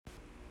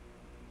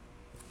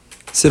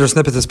Siddur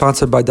Snippet is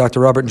sponsored by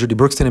Dr. Robert and Judy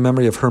Brookstein in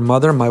memory of her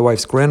mother, my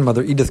wife's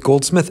grandmother, Edith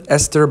Goldsmith,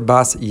 Esther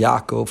Bas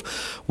Yaakov.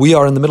 We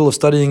are in the middle of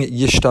studying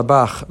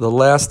Yishtabach, the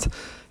last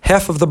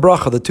half of the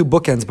bracha, the two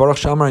bookends, Baruch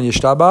Shamar and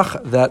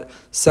Yishtabach, that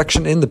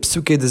section in the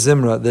Psukei de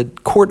Zimra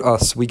that court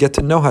us. We get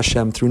to know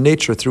Hashem through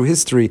nature, through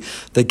history,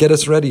 that get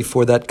us ready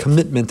for that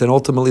commitment and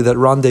ultimately that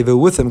rendezvous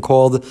with Him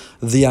called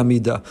the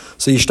Amidah.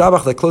 So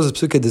Yishtabach, that closes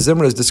Psukei de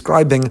Zimra, is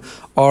describing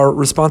our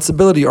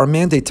responsibility, our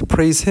mandate to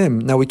praise Him.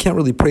 Now, we can't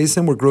really praise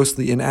Him. We're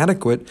grossly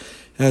inadequate.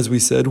 As we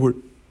said, we're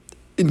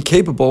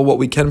incapable. What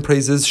we can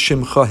praise is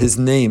Shimcha, His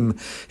name,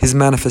 His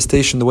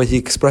manifestation, the way He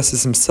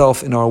expresses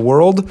Himself in our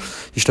world.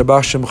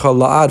 Yishtabach Shimcha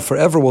La'ad,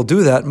 forever we'll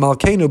do that.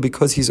 Malkeinu,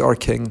 because He's our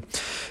King.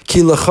 Ki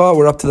lecha,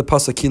 we're up to the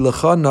pasuk. Ki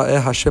lecha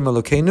na'eh Hashem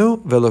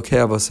Elokeinu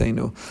ve'Elokei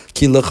Avoseinu.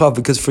 Ki lecha,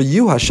 because for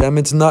you, Hashem,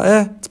 it's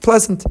na'eh, it's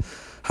pleasant.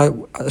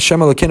 Hashem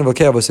Elokeinu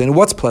ve'Elokei Avoseinu.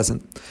 What's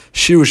pleasant?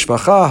 Shiru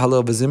Shvacha,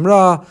 Halel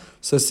v'Zimra.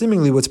 So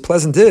seemingly what's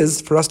pleasant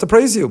is for us to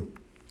praise You,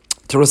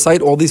 to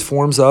recite all these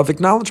forms of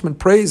acknowledgement,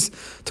 praise,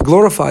 to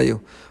glorify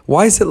You.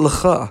 Why is it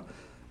lecha?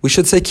 We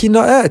should say ki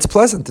na'eh, it's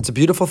pleasant, it's a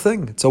beautiful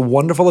thing, it's a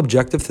wonderful,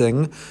 objective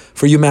thing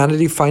for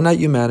humanity, finite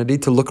humanity,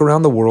 to look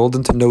around the world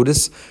and to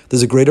notice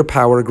there's a greater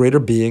power, a greater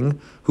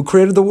being who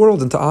created the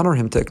world, and to honor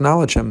Him, to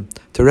acknowledge Him,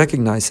 to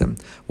recognize Him.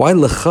 Why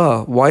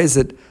lecha? Why is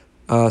it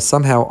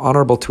somehow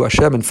honorable to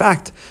Hashem? In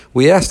fact,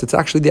 we asked, it's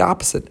actually the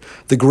opposite.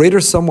 The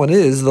greater someone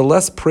is, the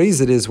less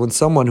praise it is when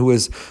someone who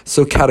is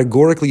so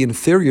categorically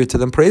inferior to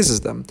them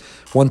praises them.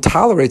 One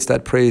tolerates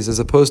that praise as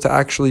opposed to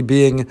actually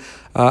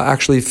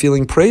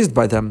feeling praised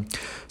by them.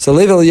 So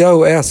Lev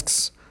Eliyahu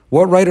asks,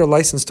 what right or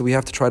license do we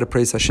have to try to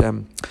praise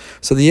Hashem?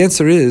 So the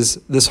answer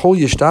is, this whole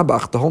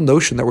Yishtabach, the whole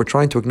notion that we're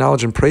trying to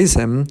acknowledge and praise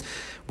Him,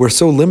 we're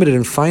so limited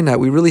and finite,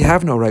 we really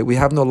have no right, we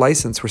have no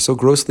license, we're so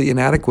grossly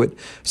inadequate,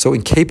 so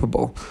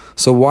incapable.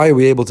 So why are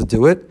we able to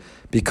do it?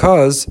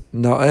 Because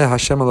na'eh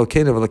Hashem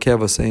Elokeinu ve'Elokei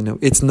Avoseinu.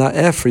 It's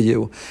na'eh for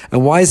You.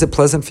 And why is it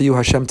pleasant for You,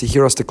 Hashem, to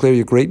hear us declare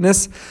Your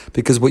greatness?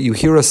 Because what You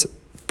hear us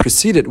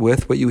precede it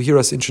with, what You hear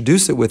us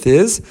introduce it with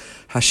is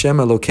Hashem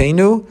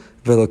Elokeinu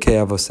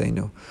ve'Elokei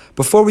Avoseinu.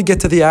 Before we get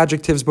to the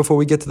adjectives, before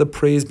we get to the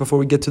praise, before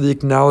we get to the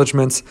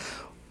acknowledgments,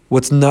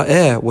 what's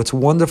na'eh, what's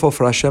wonderful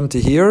for Hashem to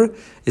hear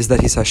is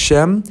that He's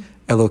Hashem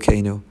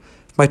Elokeinu.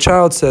 If my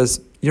child says,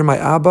 You're my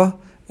Abba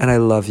and I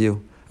love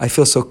You, I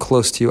feel so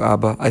close to You,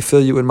 Abba. I feel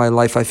You in my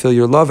life. I feel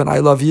Your love and I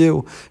love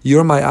You.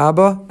 You're my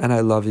Abba and I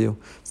love You.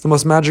 It's the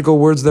most magical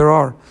words there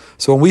are.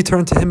 So when we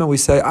turn to Him and we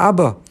say,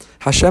 Abba,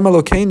 Hashem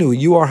Elokeinu,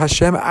 You are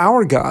Hashem,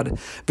 our God.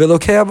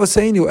 Ve'Elokei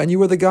Avoseinu, and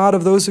You are the God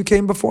of those who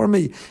came before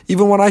me.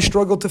 Even when I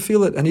struggle to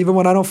feel it, and even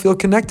when I don't feel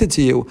connected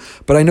to You,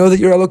 but I know that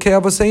You're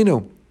Elokei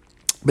Avoseinu.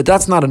 But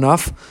that's not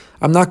enough.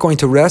 I'm not going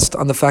to rest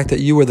on the fact that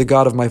You are the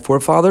God of my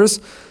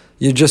forefathers.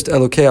 You're just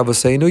Elokei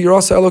Avoseinu. You're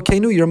also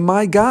Elokeinu. You're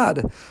my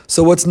God.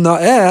 So what's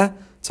na'eh?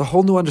 It's a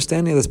whole new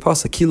understanding of this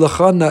pasuk. Ki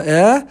lecha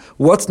na'eh.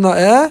 What's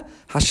na'eh?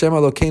 Hashem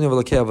Elokeinu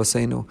ve'Elokei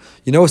Avoseinu.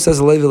 You know, it says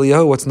Lev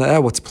Eliyahu, what's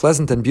na'eh, what's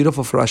pleasant and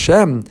beautiful for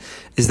Hashem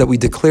is that we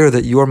declare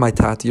that You're my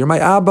Tati, You're my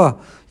Abba,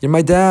 You're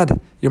my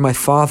Dad, You're my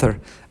Father.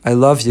 I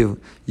love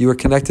You. You are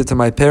connected to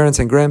my parents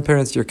and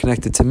grandparents. You're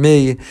connected to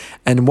me.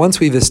 And once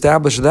we've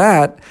established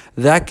that,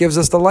 that gives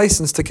us the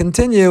license to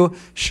continue.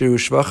 Shiru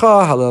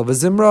Shvacha, Halel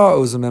v'Zimra,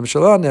 Ozu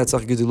Memshala,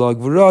 Netzach Gedulah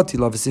Gvura,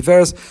 Tila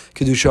v'Siferes,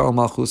 Kedusha al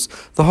Malchus.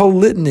 The whole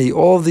litany,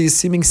 all of these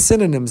seeming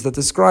synonyms that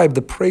describe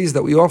the praise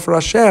that we offer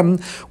Hashem,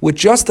 which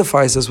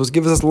justifies us, which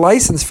gives us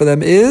license for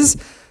them, is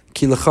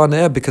Ki lecha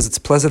na'eh, because it's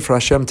pleasant for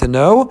Hashem to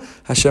know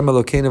Hashem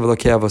Elokeinu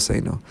ve'Elokei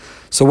Avoseinu.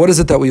 So what is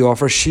it that we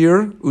offer?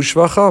 Shir,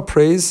 ushvacha,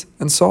 praise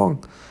and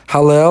song.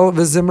 Halel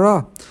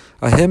v'Zimra,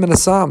 a hymn and a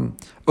psalm.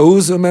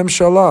 Oz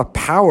u'memshala,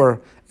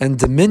 power and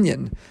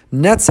dominion.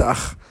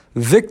 Netzach,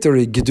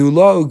 victory.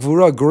 Gedulah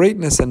u'gvura,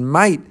 greatness and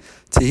might.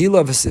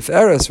 Tehillah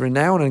v'Siferes,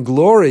 renown and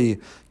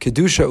glory.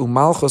 Kedusha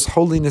u'malchus,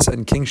 holiness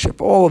and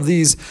kingship. All of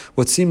these,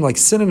 what seem like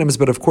synonyms,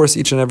 but of course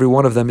each and every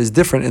one of them is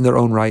different in their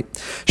own right.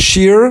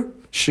 Shir,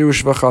 Shiru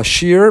Shvacha.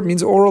 Shir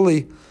means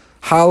orally.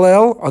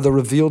 Halel are the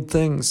revealed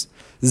things.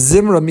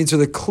 Zimra means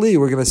with a kli.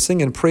 We're going to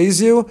sing and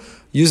praise You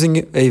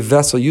using a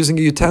vessel, using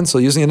a utensil,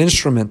 using an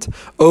instrument.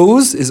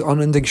 Oz is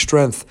unending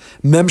strength.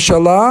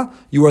 Memshala,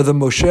 You are the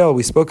Moshel.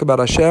 We spoke about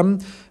Hashem.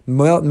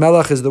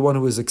 Melech is the one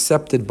who is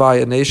accepted by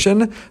a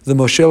nation. The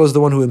Moshel is the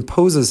one who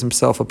imposes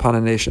himself upon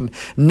a nation.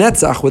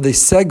 Netzach with a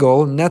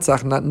segol,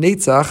 Netzach, not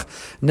Netzach.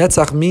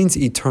 Netzach means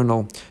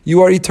eternal.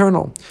 You are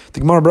eternal. The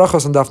Gemara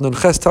Brachos on Daf Nun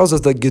Ches tells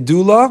us that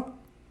Gedulah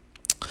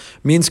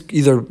means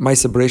either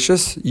Maisa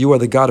Bereshis, You are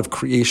the God of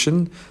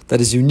creation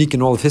that is unique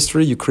in all of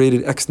history. You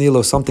created ex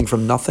nihilo, something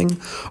from nothing.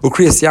 Or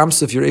Kriyas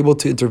Yamsuf, You're able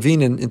to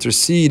intervene and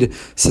intercede,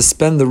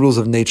 suspend the rules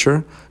of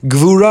nature.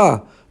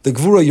 Gvura, the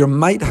Gvura, Your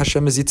might,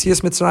 Hashem, is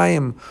Yitzias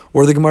Mitzrayim.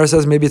 Or the Gemara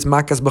says maybe it's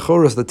Makas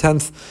Bechoros, the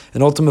 10th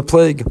and ultimate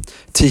plague.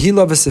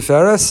 Tehillah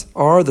v'Siferes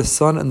are the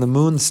sun and the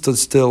moon stood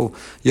still.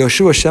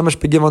 Yoshua Shemesh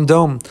Begivon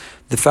Dom,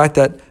 the fact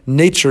that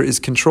nature is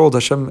controlled.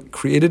 Hashem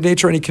created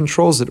nature and He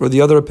controls it. Or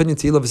the other opinion,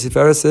 Tehillah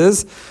v'Siferes,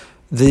 is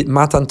the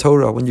Matan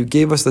Torah. When You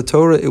gave us the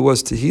Torah, it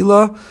was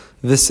Tehillah,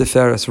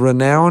 v'seferes,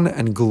 renown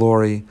and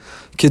glory.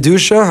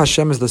 Kedusha,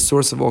 Hashem is the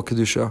source of all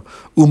Kedusha.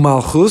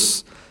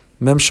 Umalchus,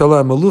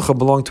 Memshala and Malucha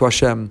belong to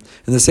Hashem.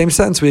 In the same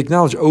sentence, we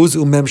acknowledge Oz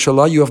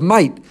Memshala, you have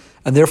might,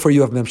 and therefore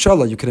you have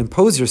Memshala, you can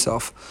impose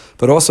yourself.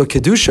 But also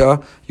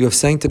Kedusha, you have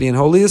sanctity and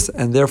holiness,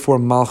 and therefore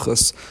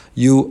Malchus,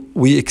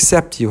 we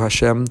accept you,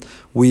 Hashem,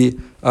 we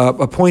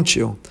appoint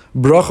you.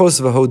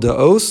 Brachos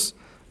v'hodaos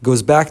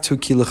goes back to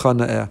ki lecha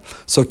na'eh.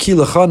 So ki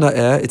lecha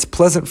na'eh, it's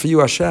pleasant for you,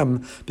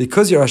 Hashem,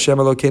 because you're Hashem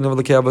Elokeinu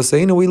v'Elokei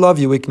Avoseinu. We love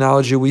you, we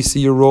acknowledge you, we see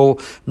your role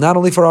not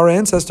only for our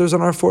ancestors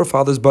and our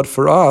forefathers, but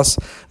for us.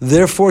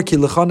 Therefore, ki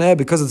lecha na'eh,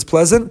 because it's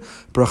pleasant,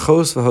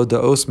 brachos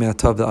v'hodaos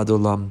me'atav v'ad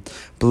olam.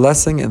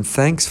 Blessing and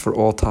thanks for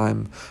all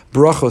time.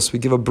 Brachos, we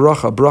give a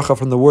bracha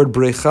from the word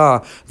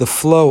brecha, the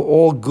flow,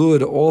 all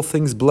good, all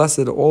things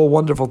blessed, all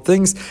wonderful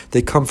things,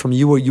 they come from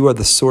you, or you are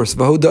the source.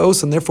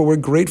 V'hodaos, and therefore we're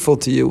grateful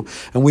to you,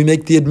 and we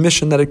make the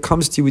admission that it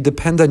comes to you, we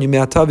depend on you,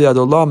 me'atav v'ad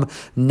olam,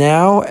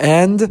 now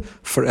and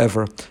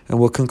forever. And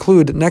we'll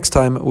conclude next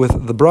time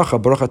with the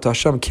bracha, Baruch Atah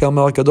Hashem, Kel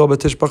Melech Gadol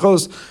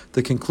B'Tishbachos,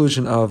 the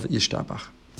conclusion of Yishtabach.